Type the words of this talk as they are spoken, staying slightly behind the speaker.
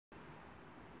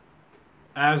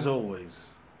As always,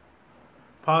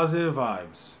 positive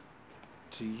vibes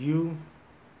to you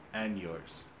and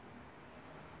yours.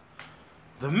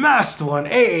 The masked one,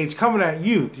 AH, coming at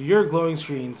you through your glowing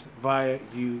screens via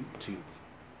YouTube.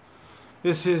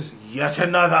 This is yet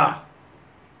another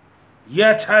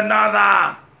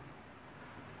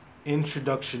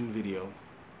introduction video.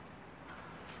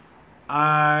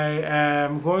 I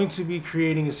am going to be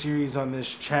creating a series on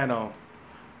this channel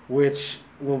which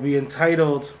will be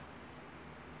entitled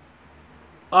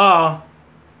A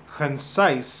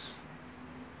Concise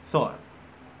Thought.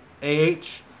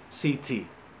 AHCT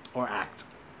or ACT.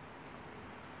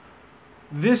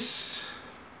 This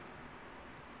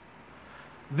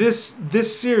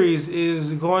series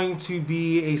is going to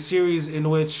be a series in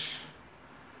which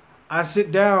I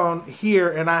sit down here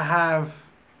and I have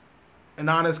an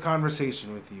honest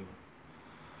conversation with you.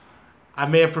 I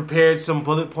may have prepared some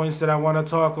bullet points that I want to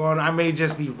talk on. I may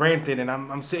just be ranting and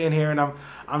I'm sitting here and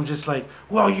I'm just like,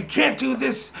 well, you can't do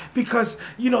this because,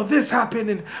 this happened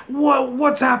and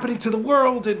what's happening to the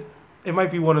world? And it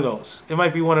might be one of those. It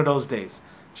might be one of those days.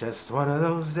 Just one of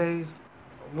those days.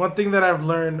 One thing that I've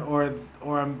learned or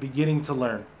I'm beginning to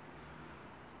learn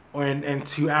and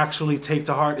to actually take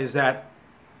to heart is that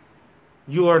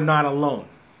you are not alone.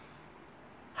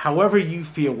 However you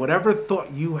feel, whatever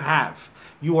thought you have,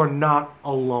 you are not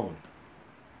alone.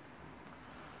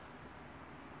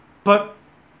 But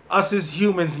us as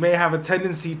humans may have a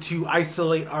tendency to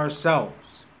isolate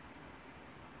ourselves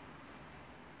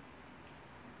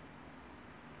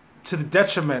to the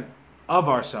detriment of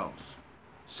ourselves.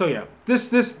 So yeah,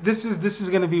 this is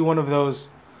gonna be one of those.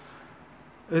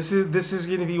 This is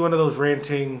gonna be one of those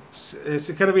ranting. It's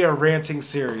gonna be a ranting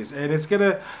series, and it's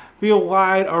gonna be a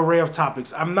wide array of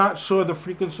topics. I'm not sure the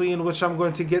frequency in which I'm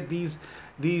going to get these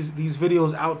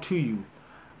videos out to you.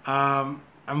 I'm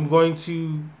going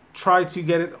to try to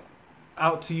get it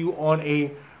out to you on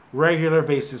a regular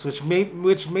basis, which may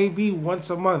be once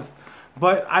a month.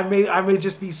 But I may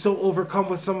just be so overcome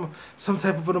with some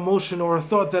type of an emotion or a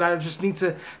thought that I just need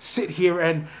to sit here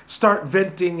and start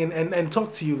venting and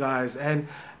talk to you guys and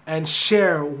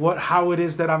share how it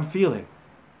is that I'm feeling.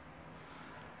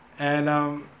 And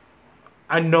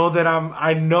I know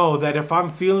that if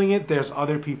I'm feeling it, there's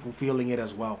other people feeling it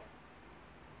as well.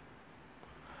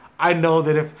 I know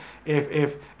that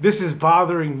if this is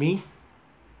bothering me,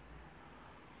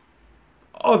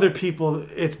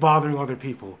 it's bothering other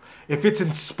people. If it's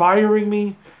inspiring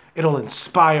me, it'll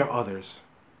inspire others.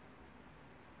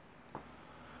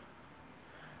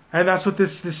 And that's what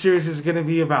this series is going to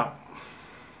be about.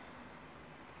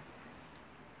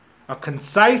 A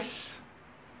concise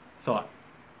thought.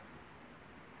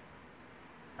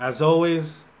 As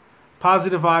always,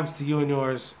 positive vibes to you and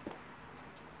yours.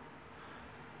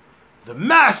 The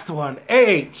masked one,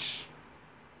 AH.